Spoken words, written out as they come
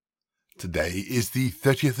Today is the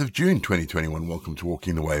 30th of June 2021. Welcome to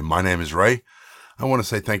Walking the Way. My name is Ray. I want to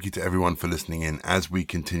say thank you to everyone for listening in as we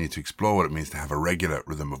continue to explore what it means to have a regular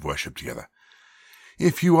rhythm of worship together.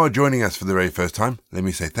 If you are joining us for the very first time, let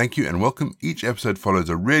me say thank you and welcome. Each episode follows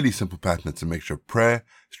a really simple pattern. It's a mixture of prayer,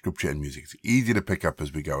 scripture and music. It's easy to pick up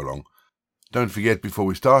as we go along. Don't forget, before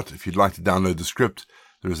we start, if you'd like to download the script,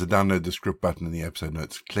 there is a download the script button in the episode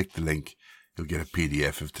notes. Click the link. You'll get a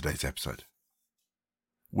PDF of today's episode.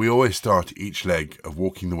 We always start each leg of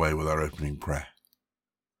Walking the Way with our opening prayer.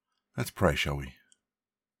 Let's pray, shall we?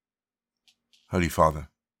 Holy Father,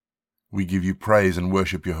 we give you praise and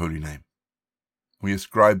worship your holy name. We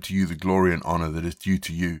ascribe to you the glory and honor that is due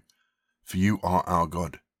to you, for you are our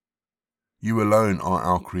God. You alone are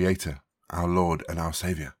our Creator, our Lord and our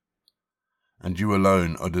Saviour, and you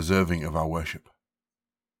alone are deserving of our worship.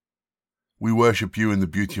 We worship you in the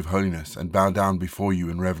beauty of holiness and bow down before you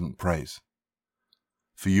in reverent praise.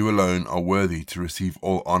 For you alone are worthy to receive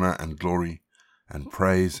all honor and glory and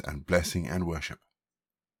praise and blessing and worship.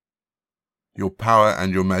 Your power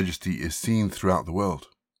and your majesty is seen throughout the world.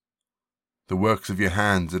 The works of your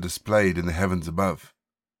hands are displayed in the heavens above,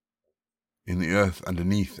 in the earth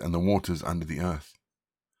underneath and the waters under the earth.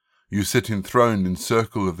 You sit enthroned in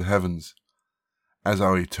circle of the heavens as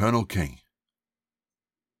our eternal King.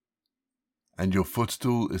 And your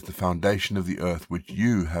footstool is the foundation of the earth which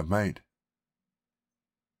you have made.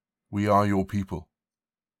 We are your people,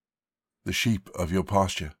 the sheep of your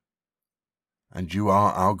pasture, and you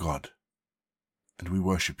are our God, and we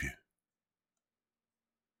worship you.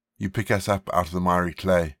 You pick us up out of the miry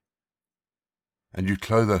clay, and you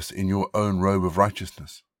clothe us in your own robe of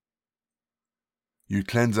righteousness. You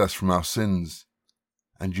cleanse us from our sins,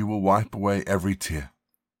 and you will wipe away every tear.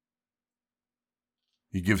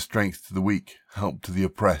 You give strength to the weak, help to the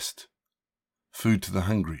oppressed, food to the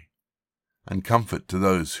hungry, and comfort to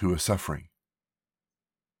those who are suffering.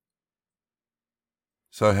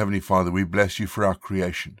 So, Heavenly Father, we bless you for our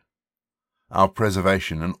creation, our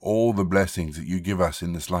preservation, and all the blessings that you give us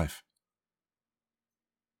in this life.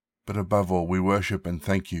 But above all, we worship and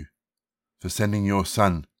thank you for sending your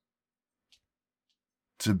Son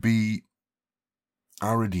to be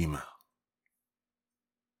our Redeemer,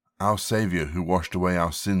 our Saviour who washed away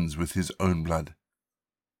our sins with his own blood.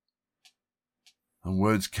 And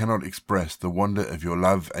words cannot express the wonder of your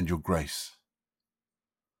love and your grace.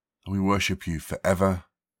 And we worship you forever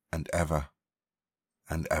and ever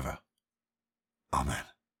and ever. Amen.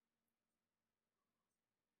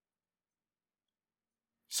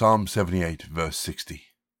 Psalm 78, verse 60.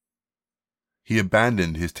 He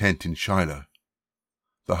abandoned his tent in Shiloh,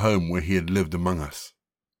 the home where he had lived among us.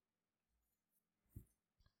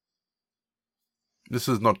 This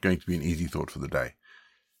is not going to be an easy thought for the day.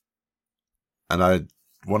 And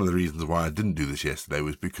one of the reasons why I didn't do this yesterday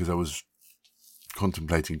was because I was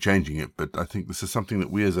contemplating changing it, but I think this is something that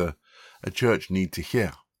we as a church need to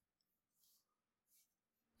hear.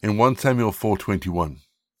 In 1 Samuel 4:21,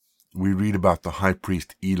 we read about the high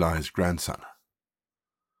priest Eli's grandson.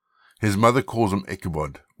 His mother calls him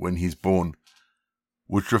Ichabod when he's born,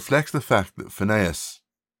 which reflects the fact that Phinehas,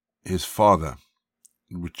 his father,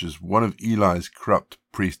 which is one of Eli's corrupt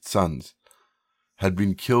priest sons, had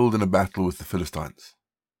been killed in a battle with the Philistines.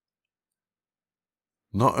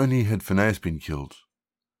 Not only had Phinehas been killed,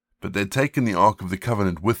 but they'd taken the Ark of the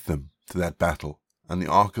Covenant with them to that battle, and the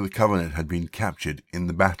Ark of the Covenant had been captured in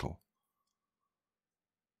the battle.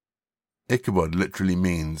 Ichabod literally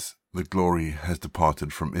means the glory has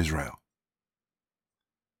departed from Israel.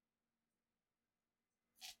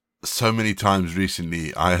 So many times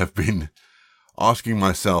recently I have been asking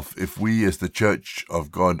myself if we as the Church of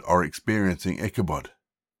God are experiencing Ichabod,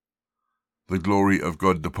 the glory of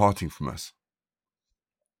God departing from us.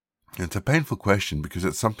 It's a painful question because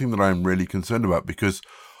it's something that I'm really concerned about, because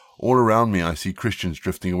all around me I see Christians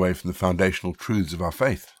drifting away from the foundational truths of our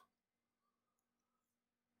faith.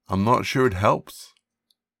 I'm not sure it helps,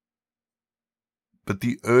 but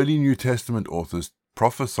the early New Testament authors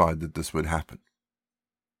prophesied that this would happen.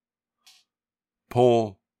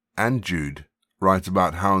 Paul and Jude write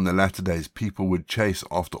about how in the latter days people would chase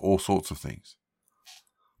after all sorts of things.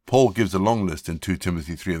 Paul gives a long list in 2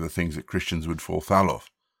 Timothy 3 of the things that Christians would fall foul of.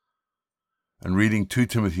 And reading 2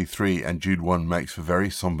 Timothy 3 and Jude 1 makes for very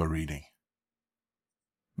somber reading.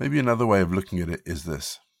 Maybe another way of looking at it is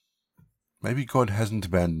this. Maybe God hasn't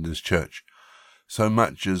abandoned his church so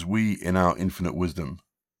much as we in our infinite wisdom,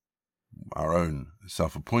 our own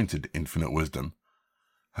self-appointed infinite wisdom,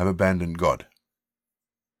 have abandoned God.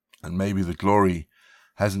 And maybe the glory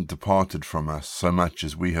hasn't departed from us so much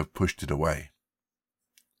as we have pushed it away.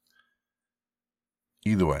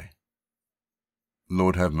 Either way,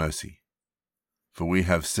 Lord have mercy. for we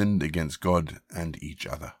have sinned against God and each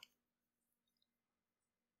other.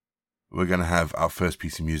 We're going to have our first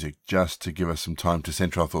piece of music just to give us some time to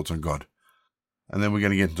center our thoughts on God. And then we're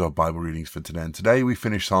going to get into our Bible readings for today. And today we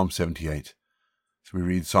finish Psalm 78. So we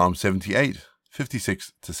read Psalm 78,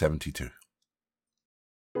 56 to 72.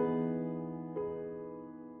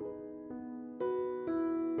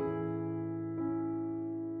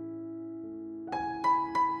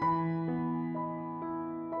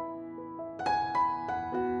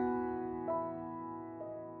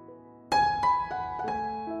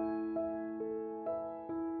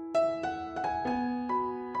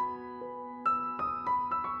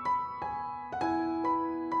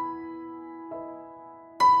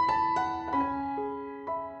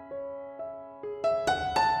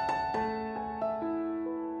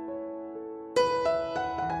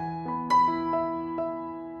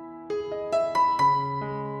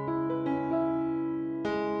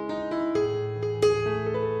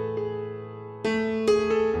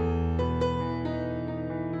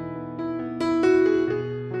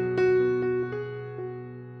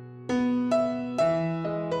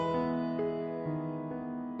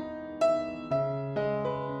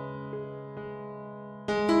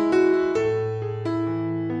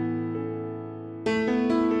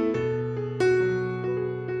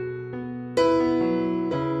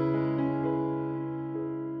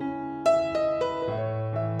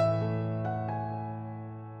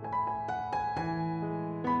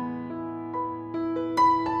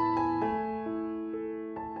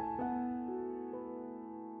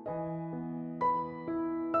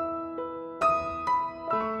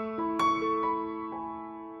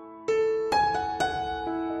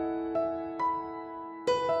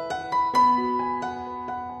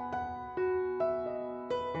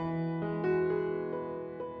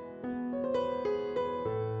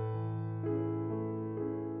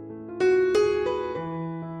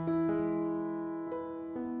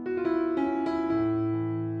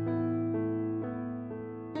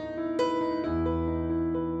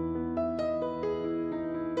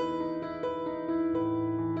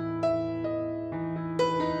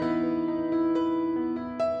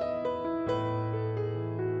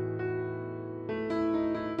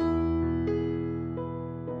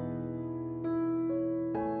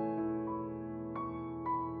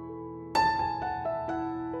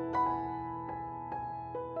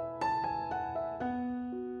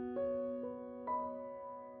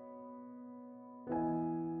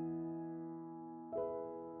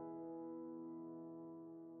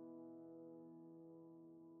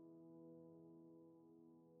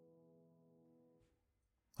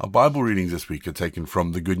 Our Bible readings this week are taken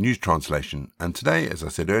from the Good News Translation, and today, as I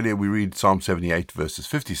said earlier, we read Psalm 78 verses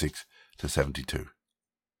 56 to 72.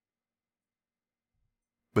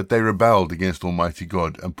 But they rebelled against Almighty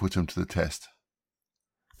God and put him to the test.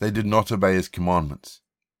 They did not obey his commandments,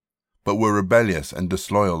 but were rebellious and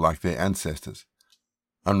disloyal like their ancestors,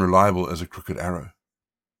 unreliable as a crooked arrow.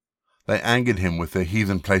 They angered him with their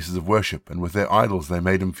heathen places of worship, and with their idols they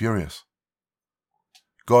made him furious.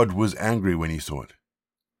 God was angry when he saw it.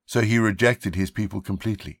 So he rejected his people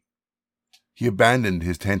completely. He abandoned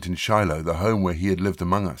his tent in Shiloh, the home where he had lived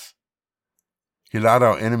among us. He allowed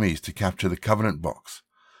our enemies to capture the covenant box,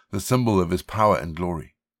 the symbol of his power and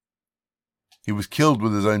glory. He was killed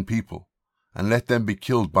with his own people, and let them be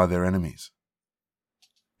killed by their enemies.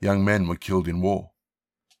 Young men were killed in war,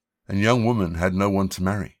 and young women had no one to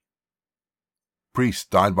marry. Priests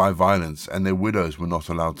died by violence, and their widows were not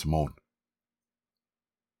allowed to mourn.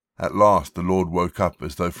 At last the Lord woke up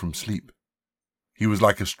as though from sleep. He was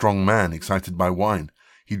like a strong man excited by wine.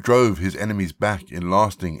 He drove his enemies back in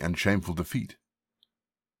lasting and shameful defeat.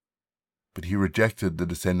 But he rejected the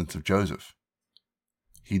descendants of Joseph.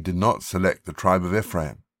 He did not select the tribe of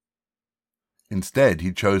Ephraim. Instead,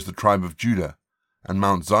 he chose the tribe of Judah and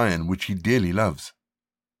Mount Zion, which he dearly loves.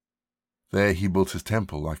 There he built his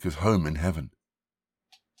temple like his home in heaven.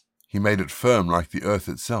 He made it firm like the earth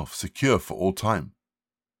itself, secure for all time.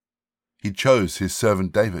 He chose his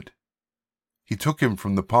servant David. He took him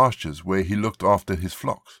from the pastures where he looked after his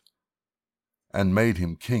flocks, and made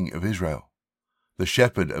him king of Israel, the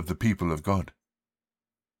shepherd of the people of God.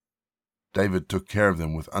 David took care of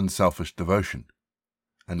them with unselfish devotion,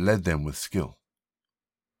 and led them with skill.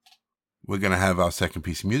 We're going to have our second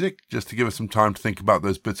piece of music, just to give us some time to think about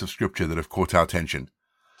those bits of scripture that have caught our attention.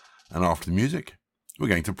 And after the music, we're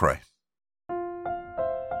going to pray.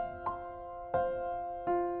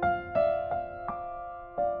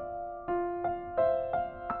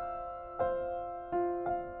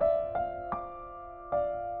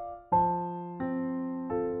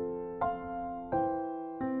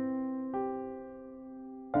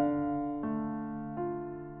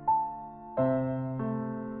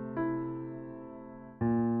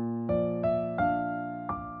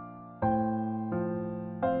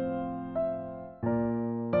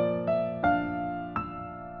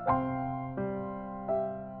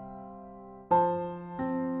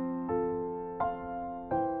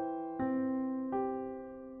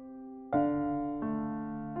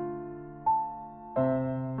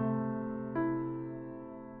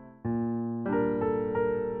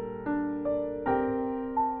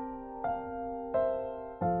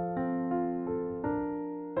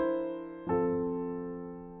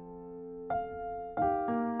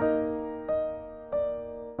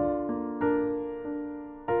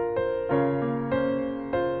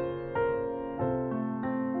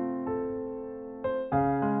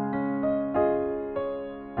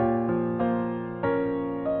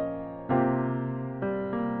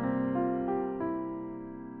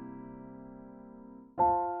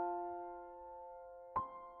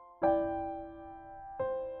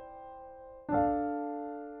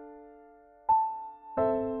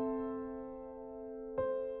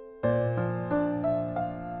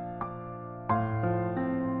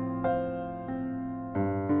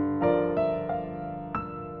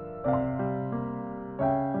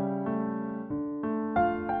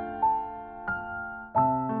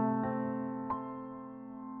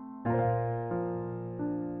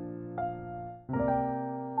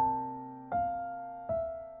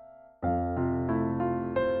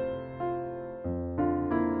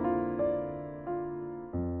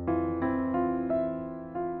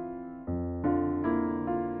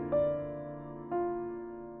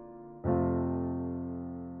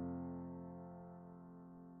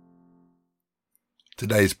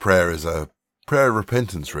 Today's prayer is a prayer of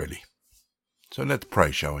repentance, really. So let's pray,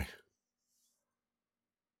 shall we?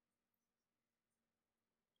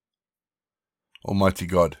 Almighty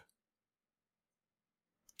God,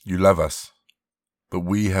 you love us, but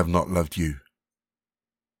we have not loved you.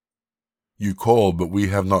 You call, but we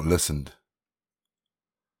have not listened.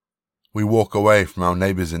 We walk away from our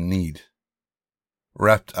neighbors in need,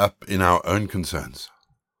 wrapped up in our own concerns.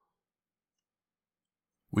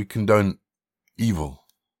 We condone evil,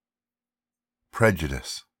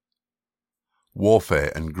 prejudice,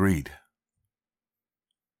 warfare, and greed.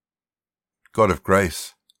 God of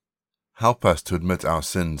grace, help us to admit our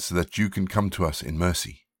sins so that you can come to us in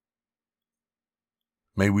mercy.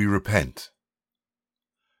 May we repent,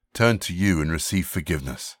 turn to you and receive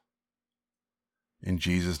forgiveness. In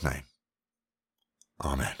Jesus' name,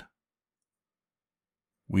 Amen.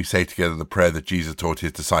 We say together the prayer that Jesus taught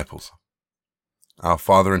his disciples. Our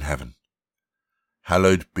Father in heaven,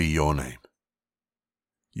 hallowed be your name.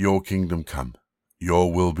 Your kingdom come,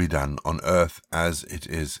 your will be done on earth as it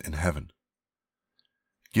is in heaven.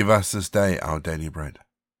 Give us this day our daily bread.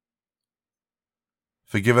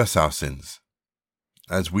 Forgive us our sins,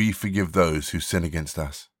 as we forgive those who sin against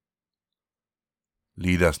us.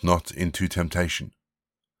 Lead us not into temptation,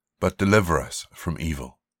 but deliver us from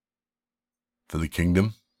evil. For the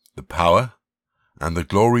kingdom, the power, and the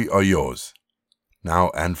glory are yours,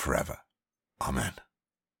 now and forever. Amen.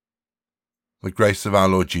 The grace of our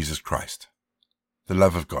Lord Jesus Christ, the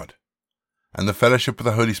love of God, and the fellowship of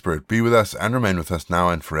the Holy Spirit be with us and remain with us now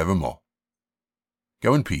and forevermore.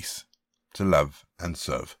 Go in peace to love and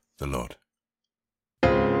serve the Lord.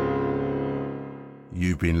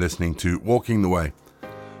 You've been listening to Walking the Way.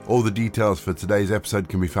 All the details for today's episode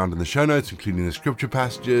can be found in the show notes, including the scripture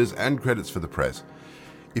passages and credits for the prayers.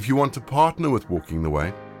 If you want to partner with Walking the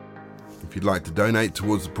Way, if you'd like to donate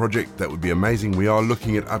towards the project, that would be amazing. We are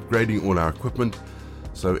looking at upgrading all our equipment,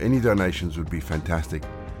 so any donations would be fantastic.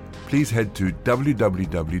 Please head to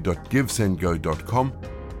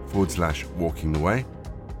www.givesendgo.com/walkingtheway.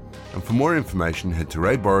 And for more information, head to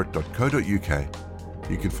rayborrett.co.uk.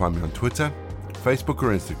 You can find me on Twitter, Facebook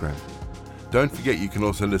or Instagram. Don't forget you can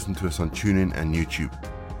also listen to us on TuneIn and YouTube.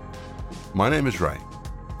 My name is Ray,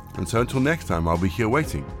 and so until next time I'll be here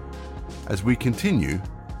waiting as we continue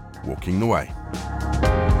walking the way.